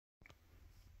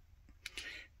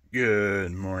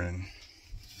Good morning,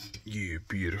 you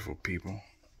beautiful people.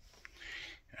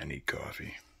 I need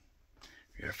coffee.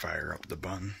 We gotta fire up the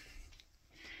bun.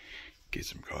 Get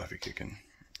some coffee cooking.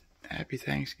 Happy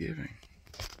Thanksgiving.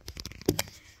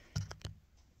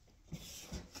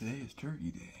 Today is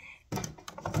Turkey Day.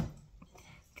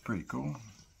 It's pretty cool.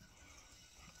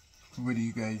 What do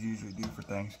you guys usually do for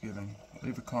Thanksgiving?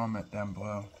 Leave a comment down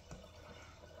below.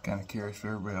 Kind of curious if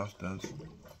everybody else does.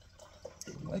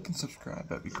 Like and subscribe,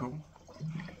 that'd be cool.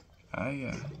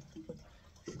 I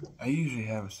usually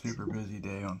have a super busy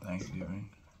day on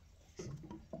Thanksgiving.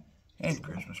 And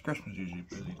Christmas. Christmas is usually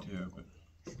busy too, but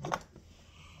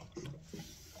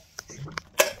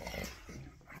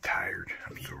I'm tired.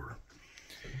 I'm sore.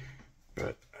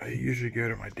 But I usually go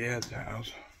to my dad's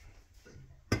house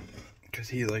because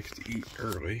he likes to eat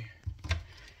early.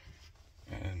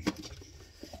 And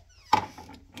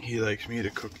he likes me to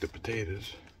cook the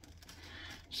potatoes.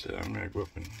 So I'm going to go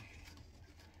up and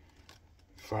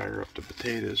fire up the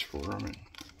potatoes for him.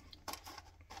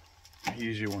 And he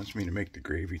usually wants me to make the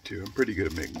gravy too. I'm pretty good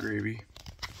at making gravy.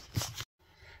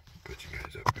 Put you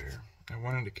guys up there. I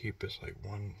wanted to keep this like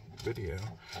one video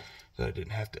that I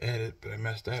didn't have to edit, but I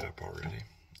messed that up already.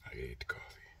 I ate the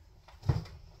coffee.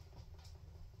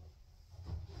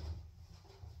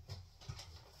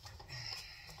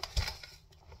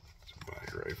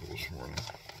 Somebody rifle this morning.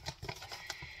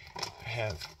 I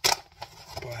have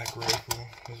black rifle.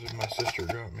 This is my sister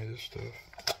got me this stuff.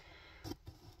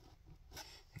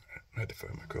 I had to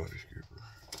find my coffee scooper.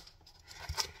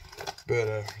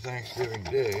 But for Thanksgiving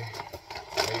Day,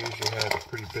 I usually have a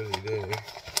pretty busy day.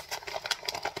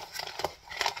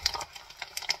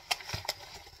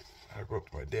 I go up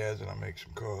to my dad's and I make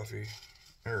some coffee,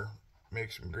 or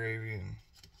make some gravy and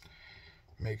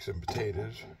make some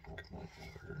potatoes. Come on,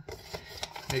 sucker.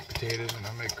 Make potatoes and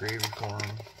I make gravy for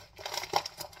them.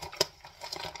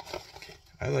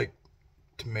 I like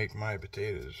to make my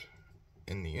potatoes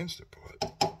in the Instant Pot.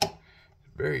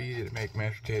 It's very easy to make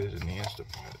mashed potatoes in the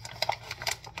Instant Pot.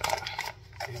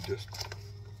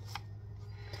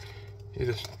 You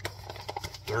just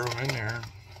throw them in there,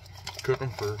 cook them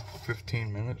for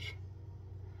 15 minutes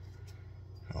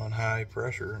on high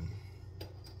pressure, and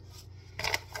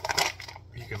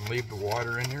you can leave the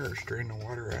water in there or strain the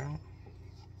water out,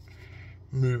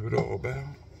 move it all about.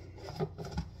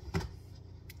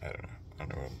 I don't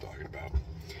know what I'm talking about.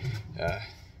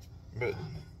 But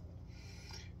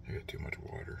I got too much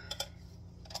water.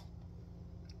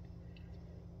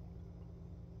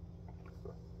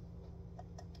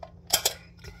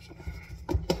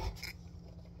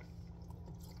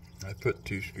 I put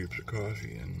 2 scoops of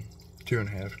coffee in,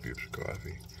 2.5 scoops of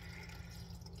coffee.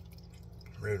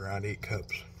 Right around 8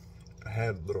 cups. I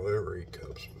had a little over 8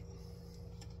 cups.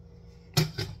 But a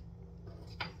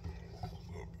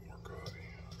little bit more coffee.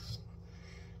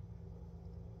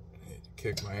 I had to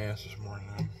kick my ass this morning.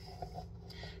 I'm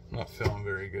not feeling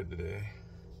very good today.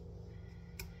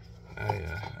 I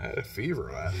had a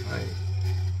fever last night.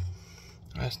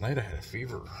 Last night I had a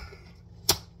fever.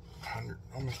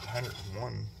 Almost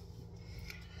 101.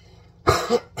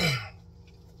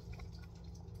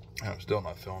 I'm still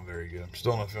not feeling very good. I'm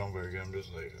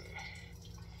just like,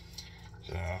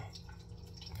 so, yeah,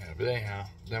 but anyhow,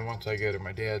 then once I go to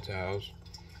my dad's house,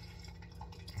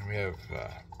 and we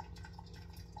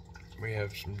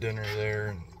have some dinner there,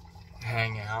 and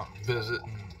hang out, and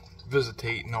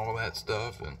visitate, and all that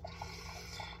stuff, and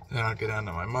then I'll get down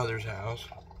to my mother's house,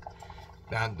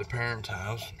 down to the parents'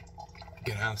 house,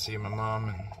 get out and see my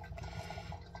mom,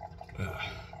 and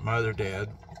my other dad.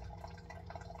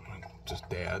 Just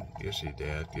dad, go see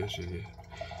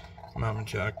Mom and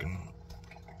Chuck and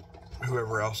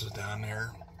whoever else is down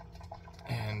there,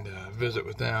 and visit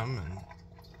with them and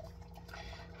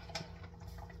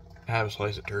have a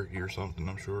slice of turkey or something.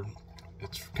 I'm sure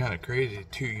it's kind of crazy.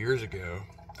 2 years ago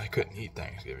I couldn't eat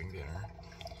Thanksgiving dinner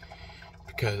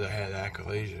because I had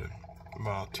achalasia.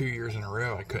 Well, 2 years in a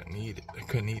row I couldn't eat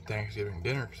Thanksgiving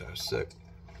dinner because I was sick.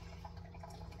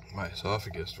 My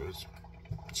esophagus was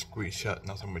squeezed shut,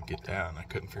 nothing would get down. I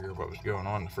couldn't figure out what was going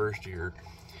on the first year,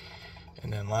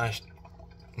 and then not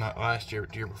last year,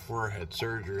 but the year before, I had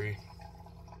surgery,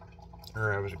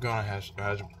 or I was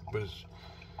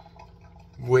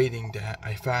waiting to.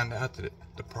 I found out that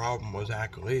the problem was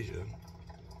achalasia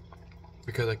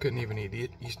because I couldn't even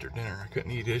eat Easter dinner. I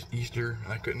couldn't eat Easter.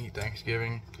 I couldn't eat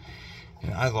Thanksgiving,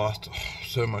 and I lost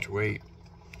so much weight.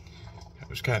 It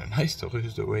was kind of nice to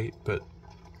lose the weight, but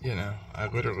you know, I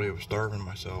literally was starving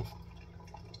myself.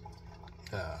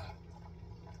 But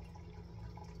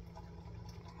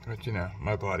you know,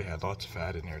 my body had lots of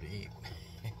fat in there to eat.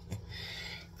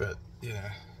 But you know,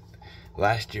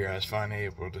 last year I was finally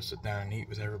able to sit down and eat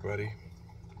with everybody.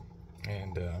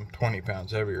 And I'm 20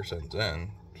 pounds heavier since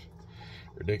then.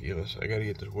 Ridiculous. I gotta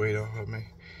get this weight off of me.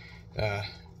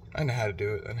 I know how to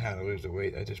do it. I know how to lose the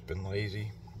weight. I've just been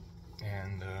lazy.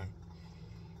 And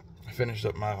I finished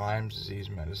up my Lyme disease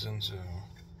medicine, so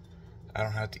I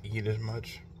don't have to eat as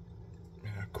much.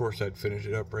 And of course, I'd finish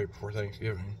it up right before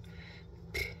Thanksgiving.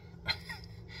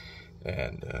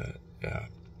 And yeah,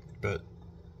 but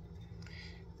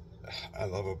I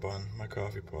love a bun. My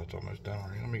coffee pot's almost done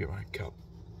already. Let me get my cup.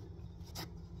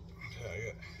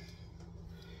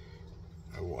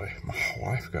 My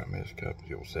wife got me this cup,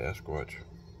 the old Sasquatch.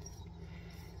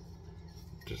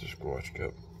 Just a Squatch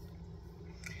cup.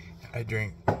 I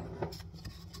drink,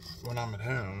 when I'm at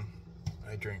home,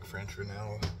 I drink French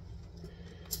vanilla.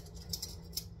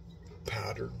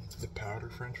 Powdered, the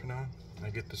powdered French vanilla. I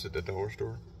get this at the dollar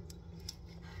store.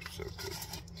 So good.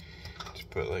 Just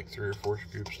put like 3 or 4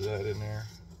 scoops of that in there.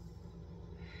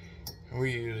 And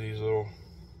we use these little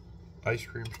ice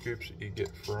cream scoops that you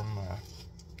get from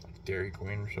Dairy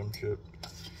Queen or some shit.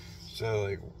 So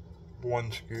like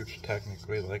 1 scoop's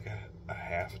technically like a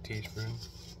half a teaspoon.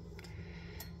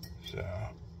 So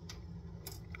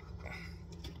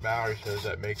Valerie says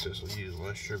that makes us use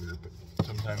less sugar, but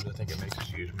sometimes I think it makes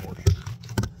us use more sugar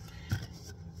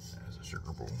as a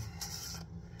sugar bowl.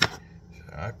 So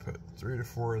I put 3 to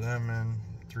 4 of them in,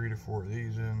 3 to 4 of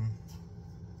these in.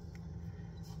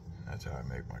 That's how I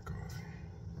make my coffee.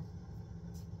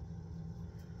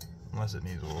 Unless it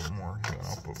needs a little more, then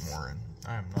I'll put more in.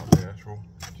 I am not bashful.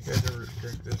 Do you guys ever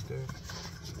drink this stuff?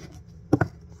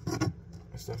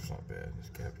 This stuff's not bad. This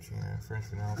cappuccino, French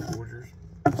vanilla Folgers.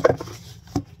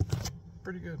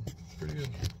 Pretty good. Pretty good.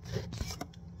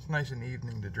 It's nice in the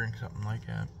evening to drink something like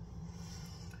that.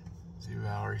 See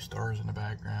Valerie stars in the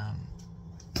background.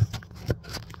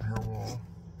 Her wall.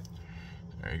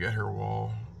 There you got her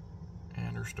wall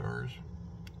and her stars.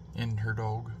 And her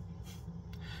dog.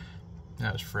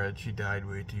 That was Fred. She died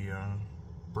way too young.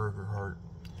 Broke her heart.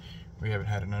 We haven't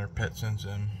had another pet since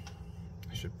then.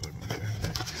 I should plug my phone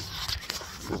back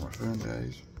before my phone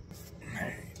dies.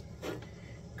 Hey,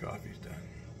 coffee's done.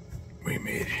 We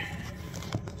made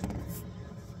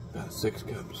about 6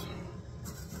 cups.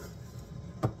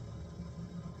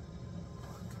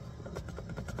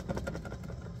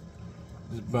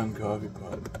 This bun coffee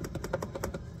pot.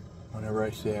 Whenever I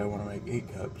say I want to make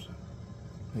 8 cups,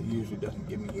 it usually doesn't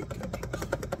give me 8 cups.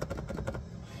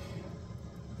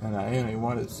 And I only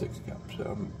wanted 6 cups,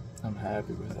 so I'm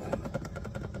happy with that.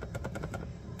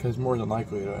 Because more than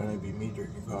likely it'll only be me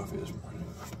drinking coffee this morning.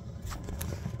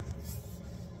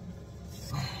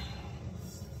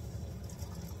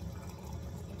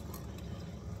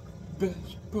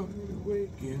 Best part of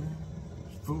waking up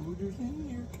is Folgers in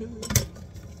your cup.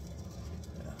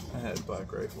 Yeah, I had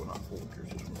Black Rifle, not Folgers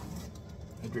this morning.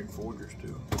 I drink Folgers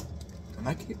too. And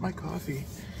I keep my coffee.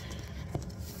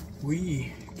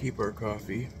 We keep our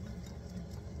coffee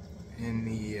in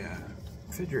the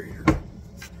refrigerator.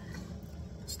 It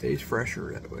stays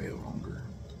fresher that way longer.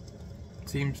 It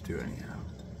seems to anyhow.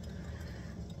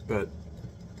 But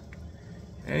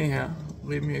anyhow,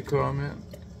 leave me a comment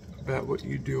about what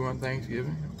you do on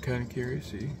Thanksgiving. I'm kind of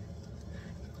curious. I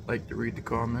like to read the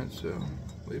comments, so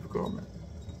leave a comment.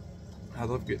 I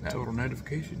love getting that little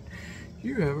notification.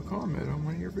 You have a comment on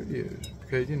one of your videos.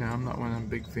 Because, you know, I'm not one of them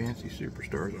big fancy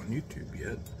superstars on YouTube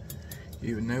yet.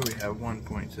 Even though we have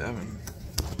 1.7.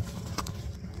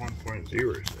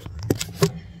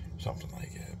 1.07. Something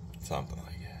like that. Something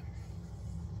like that.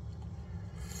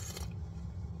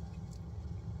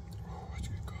 Oh, that's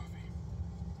good coffee.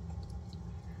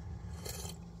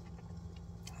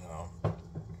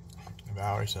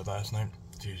 Valerie said last night,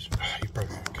 geez, you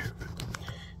probably have COVID.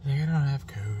 She's like, I don't have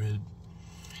COVID.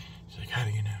 She's like, how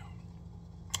do you know?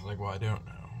 I was like, well, I don't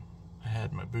know. I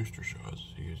had my booster shots.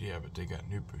 She goes, yeah, but they got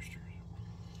new boosters.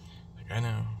 Like, I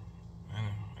know.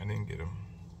 I didn't get them.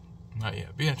 Not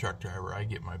yet. Being a truck driver, I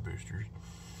get my boosters.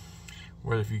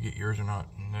 Whether if you get yours or not,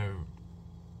 no.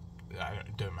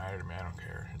 It doesn't matter to me. I don't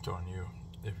care. It's on you.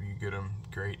 If you get them,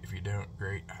 great. If you don't,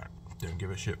 great. I don't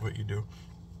give a shit what you do.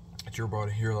 It's your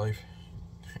body, your life.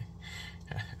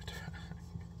 I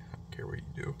don't care what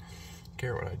you do. I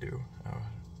care what I do.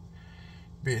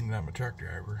 Being that I'm a truck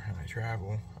driver and I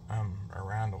travel, I'm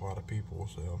around a lot of people,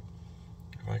 so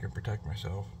if I can protect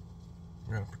myself,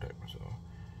 I'm gonna protect myself.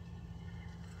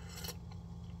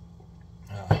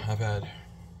 I've had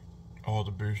all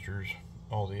the boosters,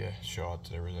 all the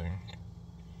shots, everything.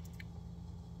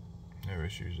 No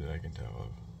issues that I can tell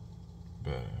of.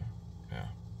 But, yeah.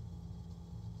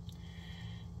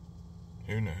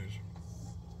 Who knows?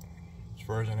 As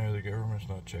far as I know, the government's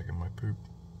not checking my poop.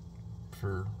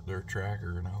 for their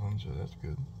tracker or nothing, so that's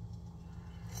good.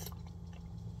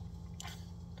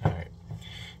 Alright.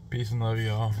 Peace and love,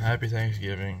 y'all. Happy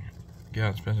Thanksgiving. Get out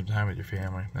and spend some time with your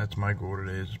family. That's my goal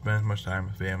today, is to spend as much time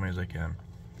with family as I can.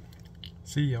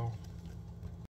 See y'all.